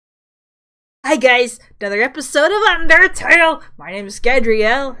Hi guys, another episode of Undertale! My name is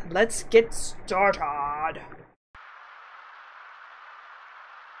Gadriel. Let's get started.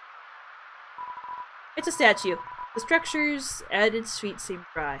 It's a statue. The structures at its feet seem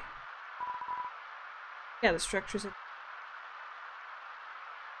dry. Yeah, the structures are...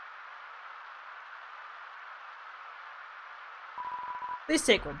 Please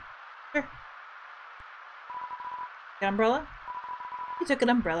take one. Sure. An umbrella? You took an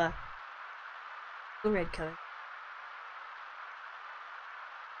umbrella. The red color.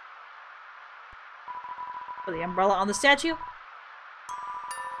 Put the umbrella on the statue.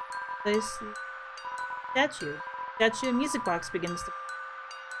 Place the statue. Statue music box begins to...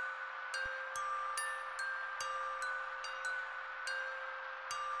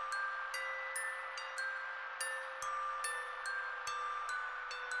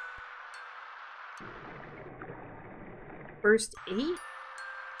 First aid?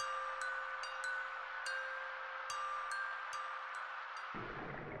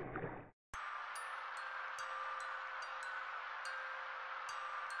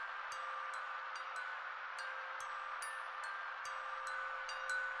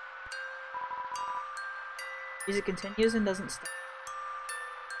 Music continues and doesn't stop.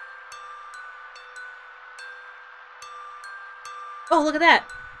 Oh, look at that!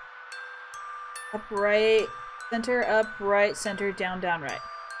 Up, right, center, up, right, center, down, down, right.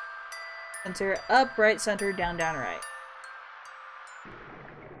 Center, up, right, center, down, down, right.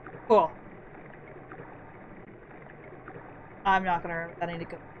 Cool. I'm not gonna remember that. I need to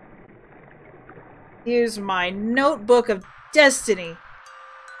go. Here's my notebook of destiny.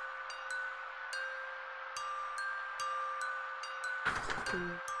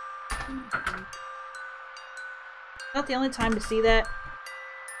 Not the only time to see that.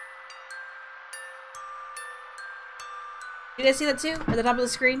 Did I see that too? At the top of the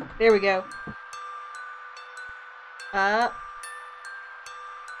screen? There we go. Up.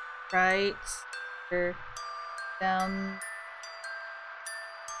 Right. Center. Down.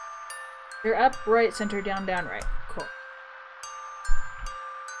 You're up, right, center, down, down, right. Cool.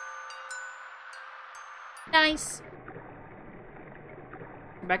 Nice.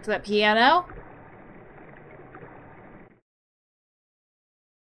 Back to that piano.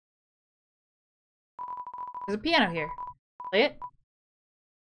 There's a piano here. Play it.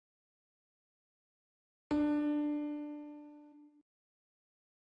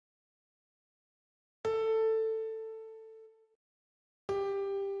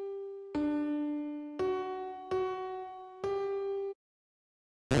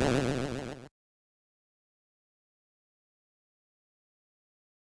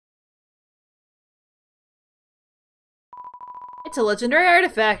 It's a legendary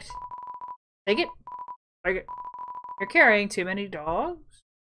artifact. Take it. You're carrying too many dogs?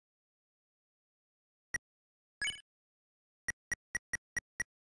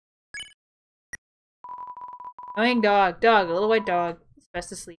 Annoying dog. Dog. A little white dog. It's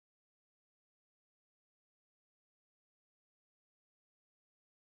best asleep.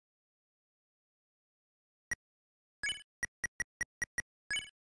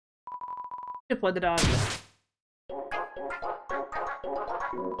 Deploy the dog.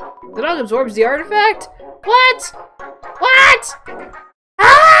 The dog absorbs the artifact? What? What?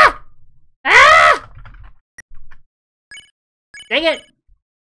 Ah! Ah! Dang it!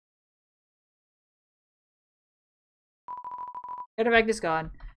 Artifact is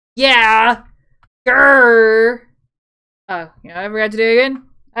gone. Yeah! Grrr! Oh, you know what I forgot to do again?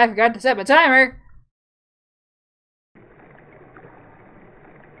 I forgot to set my timer!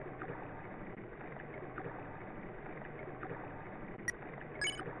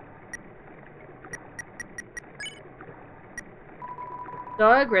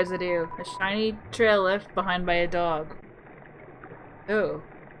 Dog residue. A shiny trail left behind by a dog. Oh.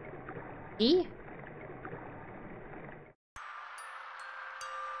 E?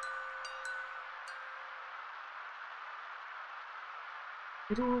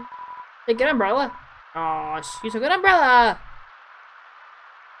 Take an umbrella. Oh, you took an umbrella!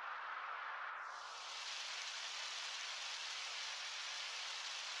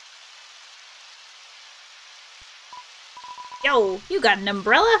 Yo, you got an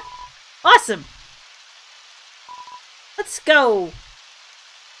umbrella? Awesome! Let's go!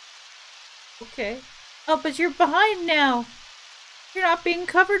 Okay. Oh, but you're behind now! You're not being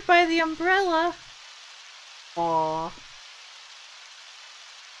covered by the umbrella! Aww.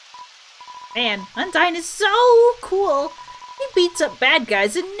 Man, Undyne is so cool! He beats up bad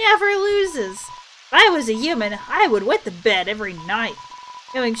guys and never loses! If I was a human, I would wet the bed every night,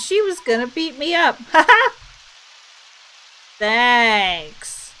 knowing she was gonna beat me up. Haha!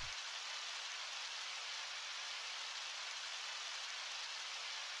 Thanks.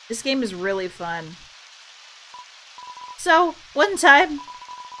 This game is really fun. So, one time,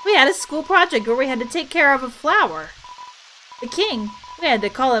 we had a school project where we had to take care of a flower. The king, we had to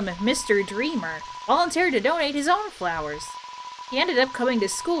call him Mr. Dreamer, volunteered to donate his own flowers. He ended up coming to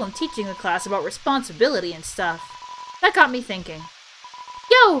school and teaching the class about responsibility and stuff. That got me thinking.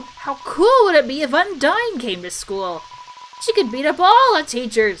 Yo, how cool would it be if Undyne came to school? She could beat up all the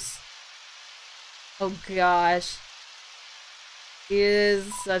teachers. Oh gosh. She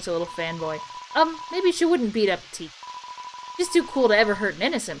is such a little fanboy. Maybe she wouldn't beat up teachers. She's too cool to ever hurt an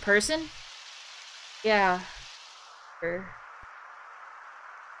innocent person. Yeah. Sure.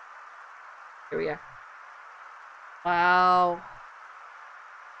 Here we are. Wow.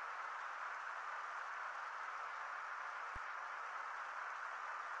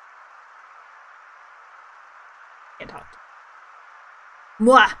 Can't talk to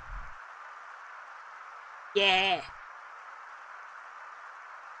me. Mwah! Yeah!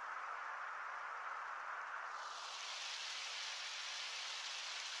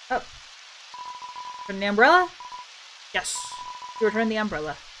 Oh. Return the umbrella? Yes. You return the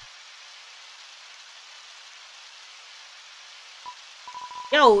umbrella.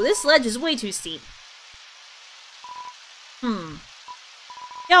 Yo, this ledge is way too steep.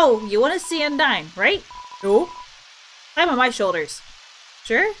 Yo, you want to see Undyne, right? No. Climb on my shoulders.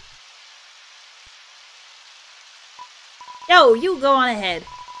 Sure? Yo, you go on ahead.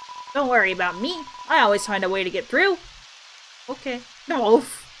 Don't worry about me. I always find a way to get through. Okay. No.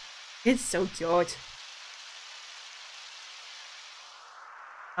 It's so cute.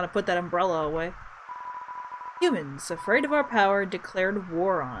 Gotta put that umbrella away. Humans, afraid of our power, declared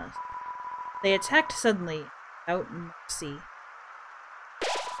war on us. They attacked suddenly, without mercy.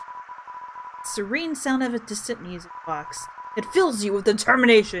 Serene sound of a distant music box. It fills you with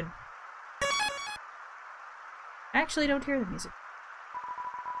determination. I actually don't hear the music.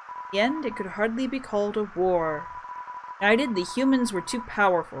 In the end, it could hardly be called a war. United, the humans were too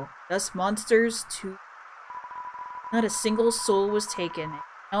powerful. Thus, monsters too. Not a single soul was taken.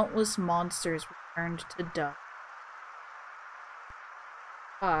 Countless monsters returned to dust.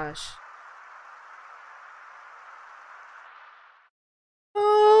 Gosh.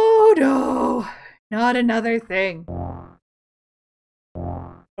 Oh no! Not another thing.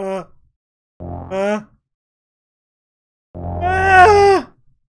 Ah!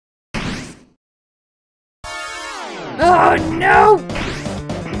 Oh no!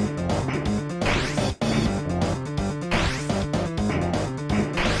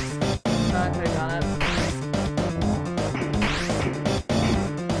 I could have done it.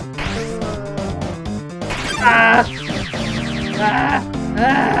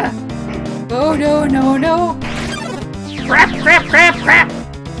 Oh no, no, no! Crap, crap, crap, crap!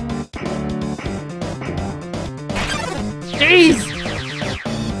 Jeez!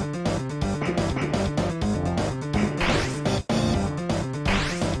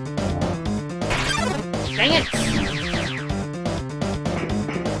 Dang it!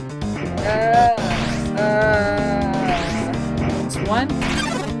 It's one.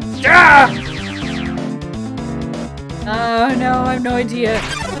 Ah! Oh no, I have no idea.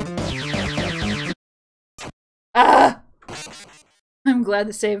 Ah! I'm glad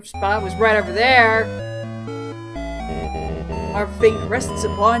the safe spot was right over there. Our fate rests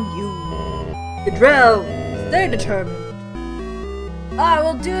upon you. Gadrell, stay determined. I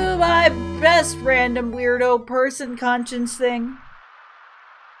will do my best, random weirdo person conscience thing.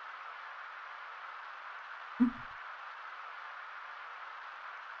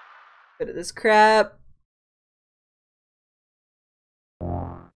 Good at this crap.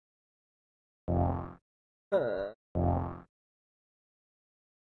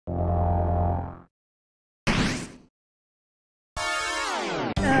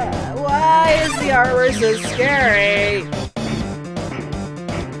 Why is the armor so scary?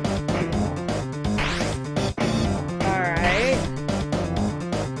 Alright.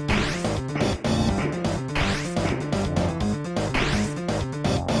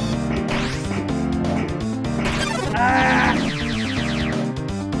 Ah!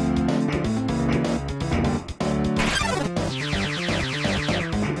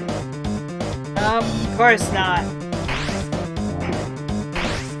 Of course not.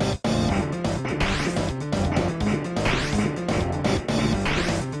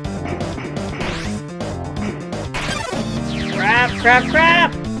 Crap, crap,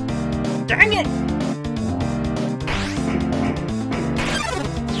 crap! Dang it!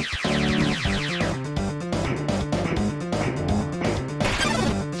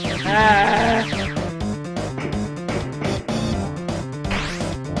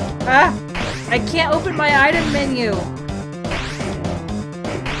 I can't open my item menu.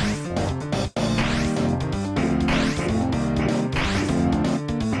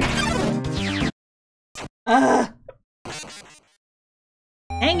 Ugh!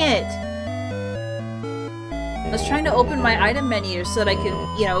 Hang it! I was trying to open my item menu so that I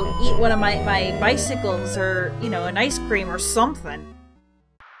could, you know, eat one of my bicycles or, you know, an ice cream or something.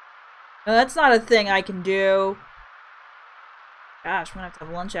 No, that's not a thing I can do. Gosh, I'm gonna have to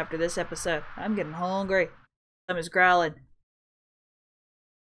have lunch after this episode. I'm getting hungry. Stomach's growling.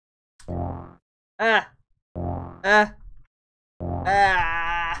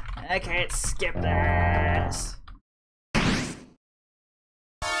 I can't skip this.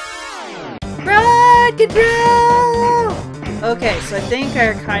 Run, control! Okay, so I think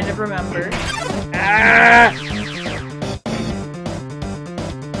I kind of remember.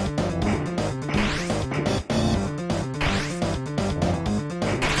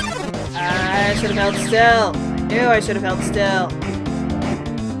 I should have held still. I knew I should have held still.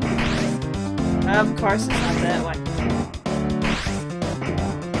 Of course, it's not that one.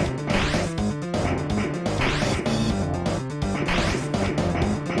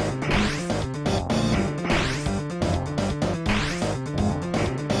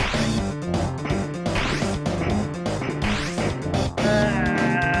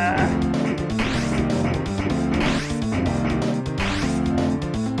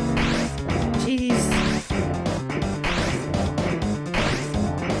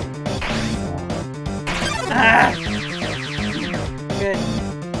 Good.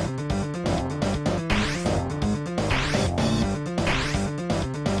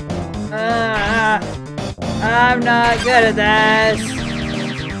 I'm not good at this.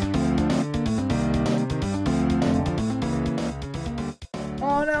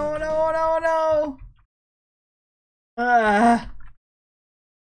 Oh no, oh no, oh no, oh no.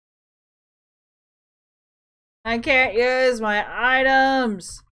 I can't use my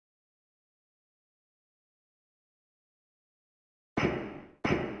items.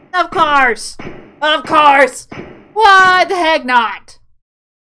 Of course! Of course! Why the heck not?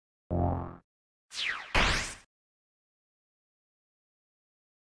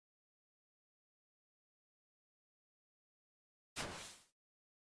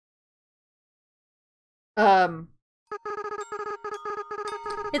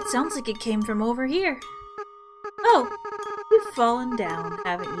 It sounds like it came from over here. Oh, you've fallen down,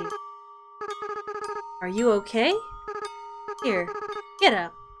 haven't you? Are you okay? Here, get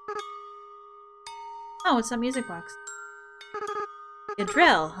up. Oh, it's that music box.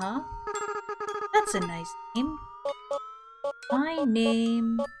 Gadrell, huh? That's a nice name. My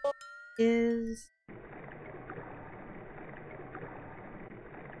name is...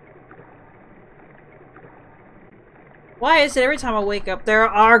 Why is it every time I wake up there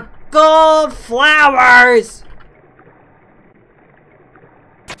are gold flowers?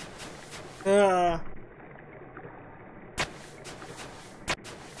 Ugh.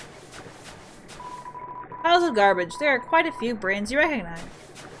 Piles of garbage. There are quite a few brands you recognize.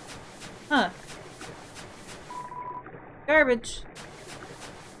 Huh. Garbage.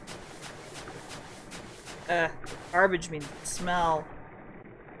 Garbage means smell.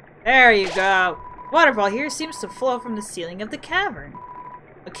 There you go. Waterfall here seems to flow from the ceiling of the cavern.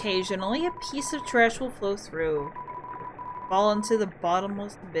 Occasionally, a piece of trash will flow through. Fall into the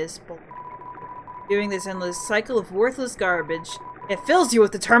bottomless abyss below. Doing this endless cycle of worthless garbage, it fills you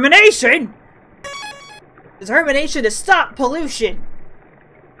with determination! Determination to stop pollution!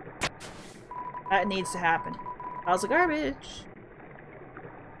 That needs to happen. Piles of garbage.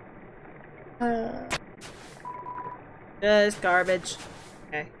 Just garbage.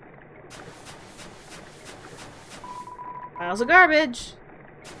 Okay. Piles of garbage.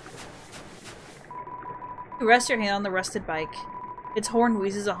 You rest your hand on the rusted bike. Its horn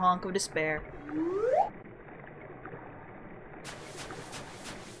wheezes a honk of despair.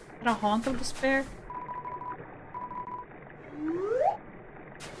 Is that a honk of despair?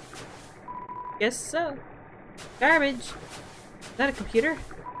 Guess so. Garbage. Is that a computer?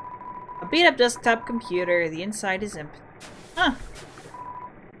 A beat-up desktop computer. The inside is empty. Huh.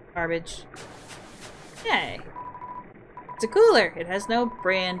 Garbage. Yay. It's a cooler. It has no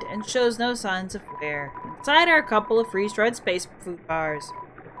brand and shows no signs of wear. Inside are a couple of freeze-dried space food bars.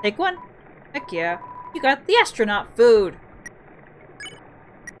 Take one? Heck yeah. You got the astronaut food.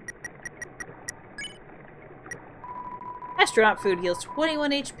 Astronaut food heals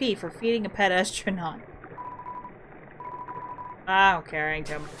 21 HP for feeding a pet astronaut. I don't care, ain't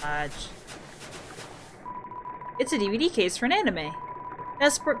too much. It's a DVD case for an anime.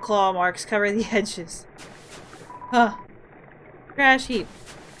 Desperate claw marks cover the edges. Huh. Trash heap.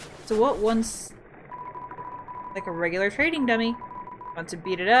 So what one's like a regular trading dummy? Want to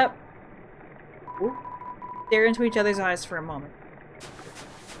beat it up? Ooh. Stare into each other's eyes for a moment.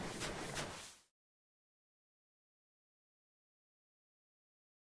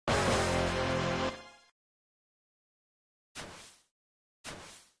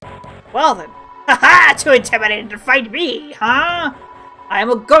 Well then. Haha! Too intimidated to fight me, huh? I am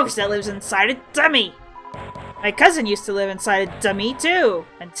a ghost that lives inside a dummy. My cousin used to live inside a dummy too,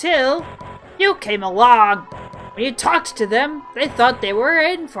 until you came along. When you talked to them, they thought they were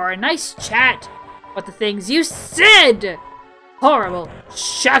in for a nice chat. But the things you said! Horrible,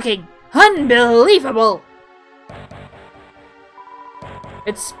 shocking, unbelievable!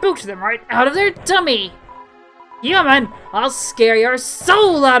 It spooked them right out of their dummy. Human, I'll scare your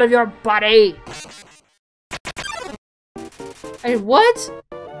soul out of your body! What?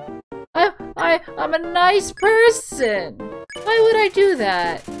 I'm a nice person. Why would I do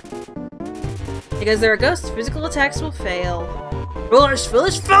that? Because they're a ghost, physical attacks will fail. Foolish,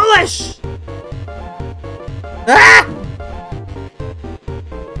 foolish, foolish! Ah!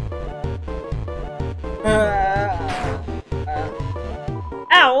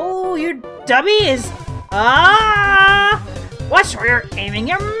 Ow, your dummy is... Ah! Watch where you're aiming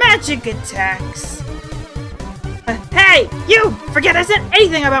your magic attacks! Hey, you! Forget I said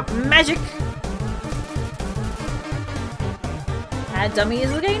anything about magic! That dummy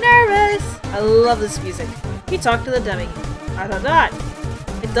is looking nervous! I love this music. He talked to the dummy. Dot.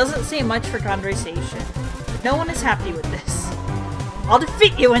 It doesn't say much for conversation. No one is happy with this. I'll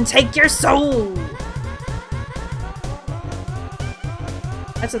defeat you and take your soul!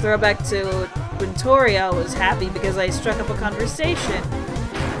 That's a throwback to when Toriel was happy because I struck up a conversation.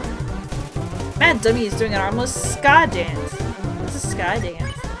 Mad Dummy is doing an armless ska dance. What's a ska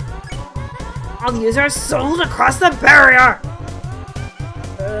dance? I'll use our soul to cross the barrier!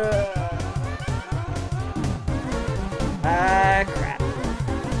 Crap.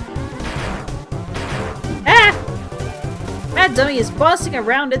 Ah! Mad Dummy is bossing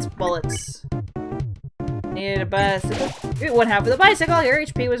around its bullets. Needed a bicycle. One half of the bicycle, your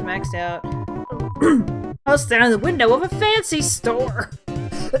HP was maxed out. I'll stand in the window of a fancy store.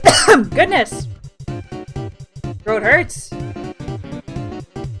 Goodness! Throat hurts.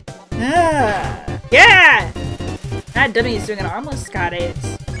 Yeah! That dummy is doing an armless ska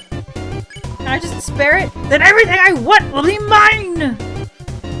dance. Can I just spare it? Then everything I want will be mine!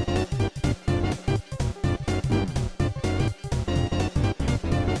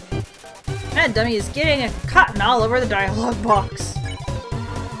 That dummy is getting a cotton all over the dialogue box.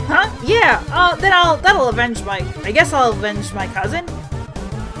 Huh? Yeah. Oh, then that'll avenge my. I guess I'll avenge my cousin.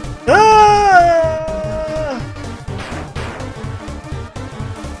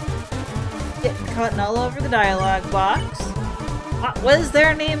 Getting cotton all over the dialogue box. What was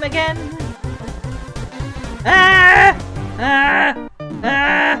their name again?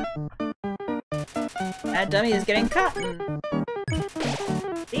 That dummy is getting cotton.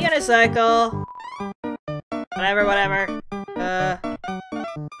 The unicycle. Whatever.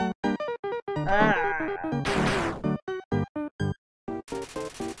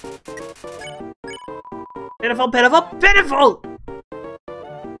 Pitiful, pitiful, pitiful!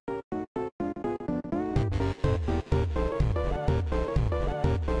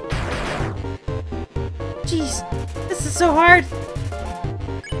 Jeez, this is so hard.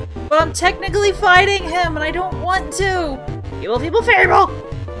 But I'm technically fighting him and I don't want to. Evil people fable!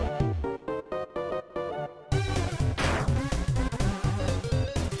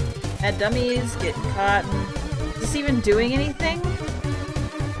 That dummy's getting cotton. Is this even doing anything?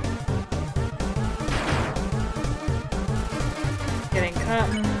 Getting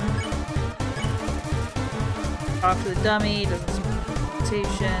cotton. Talk to the dummy, doesn't see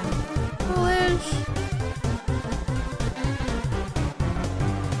reputation. Foolish.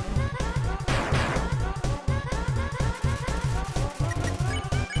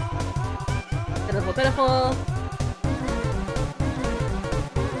 Pitiful, pitiful.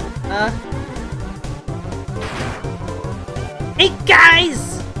 Hey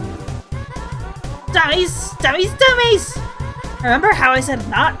guys! Dummies! Dummies! Dummies! Remember how I said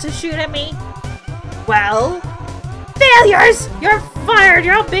not to shoot at me? Well... Failures! You're fired!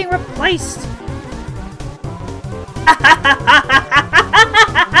 You're all being replaced!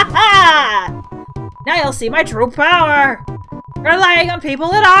 Now you'll see my true power! Relying on people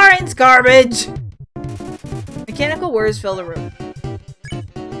that aren't garbage! Mechanical words fill the room.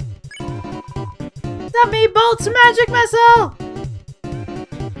 Dummy bolts magic missile!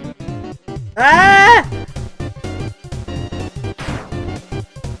 Ah!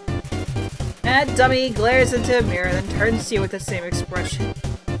 That dummy glares into a mirror, then turns to you with the same expression.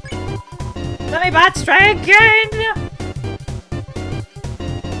 Dummy bots, try again!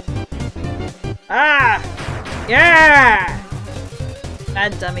 Ah! Yeah!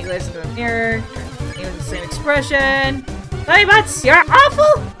 That dummy glares into a mirror, turns to you with the same expression. Dummy bots, you're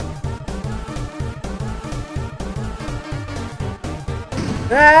awful!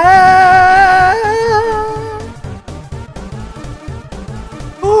 Ah!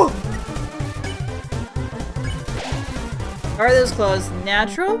 Oh! Are those clothes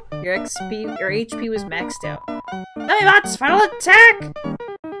natural? Your HP was maxed out. Dummy bots, final attack!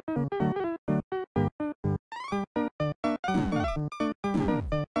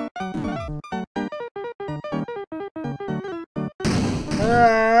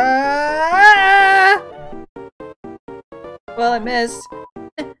 Well, I missed.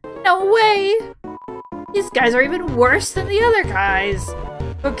 No way! These guys are even worse than the other guys!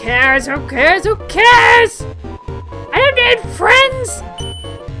 Who cares? Who cares? Who cares? I don't need friends!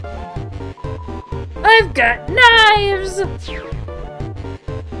 I've got knives!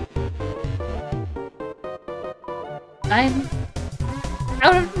 I'm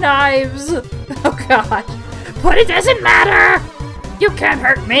out of knives! Oh god. But it doesn't matter! You can't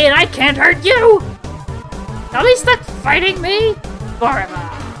hurt me and I can't hurt you! Are we stuck fighting me? Forever!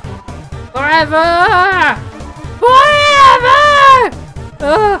 Forever! Forever!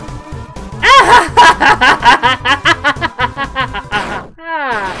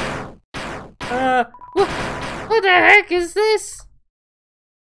 What the heck is this?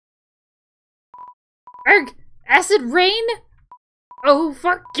 Erg! Acid rain? Oh,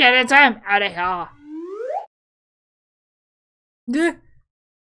 forget it! I'm out of here!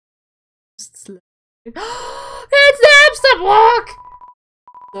 It's the hamster block!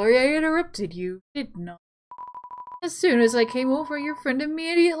 Sorry I interrupted you, didn't I? As soon as I came over, your friend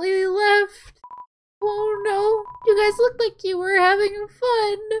immediately left. Oh no, you guys looked like you were having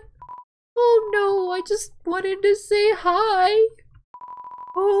fun. Oh no, I just wanted to say hi.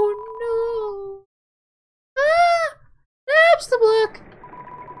 Oh no. Ah! The hamster block!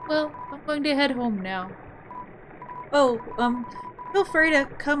 Well, I'm going to head home now. Oh, feel free to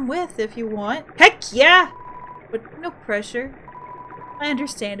come with if you want. Heck yeah! But no pressure. I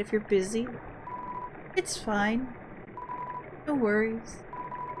understand if you're busy. It's fine. No worries.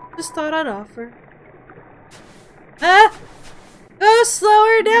 Just thought I'd offer. Ah! Go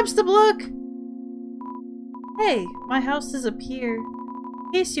slower, Napstablook! Hey, my house is up here.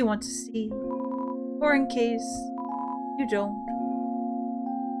 In case you want to see. Or in case you don't.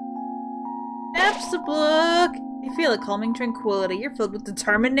 Napstablook! You feel a calming tranquility. You're filled with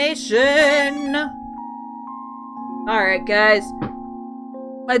determination! Alright, guys.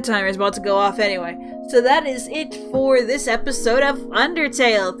 My timer is about to go off anyway. So that is it for this episode of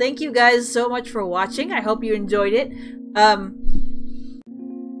Undertale. Thank you guys so much for watching. I hope you enjoyed it. Yeah.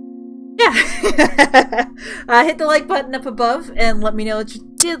 Hit the like button up above and let me know that you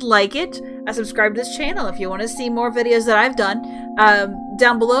did like it. Subscribe to this channel if you want to see more videos that I've done.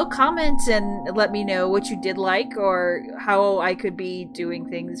 Down below, comment and let me know what you did like or how I could be doing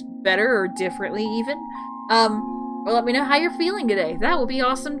things better or differently even. Or let me know how you're feeling today. That will be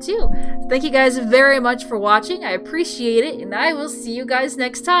awesome too. Thank you guys very much for watching. I appreciate it, and I will see you guys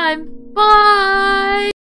next time. Bye!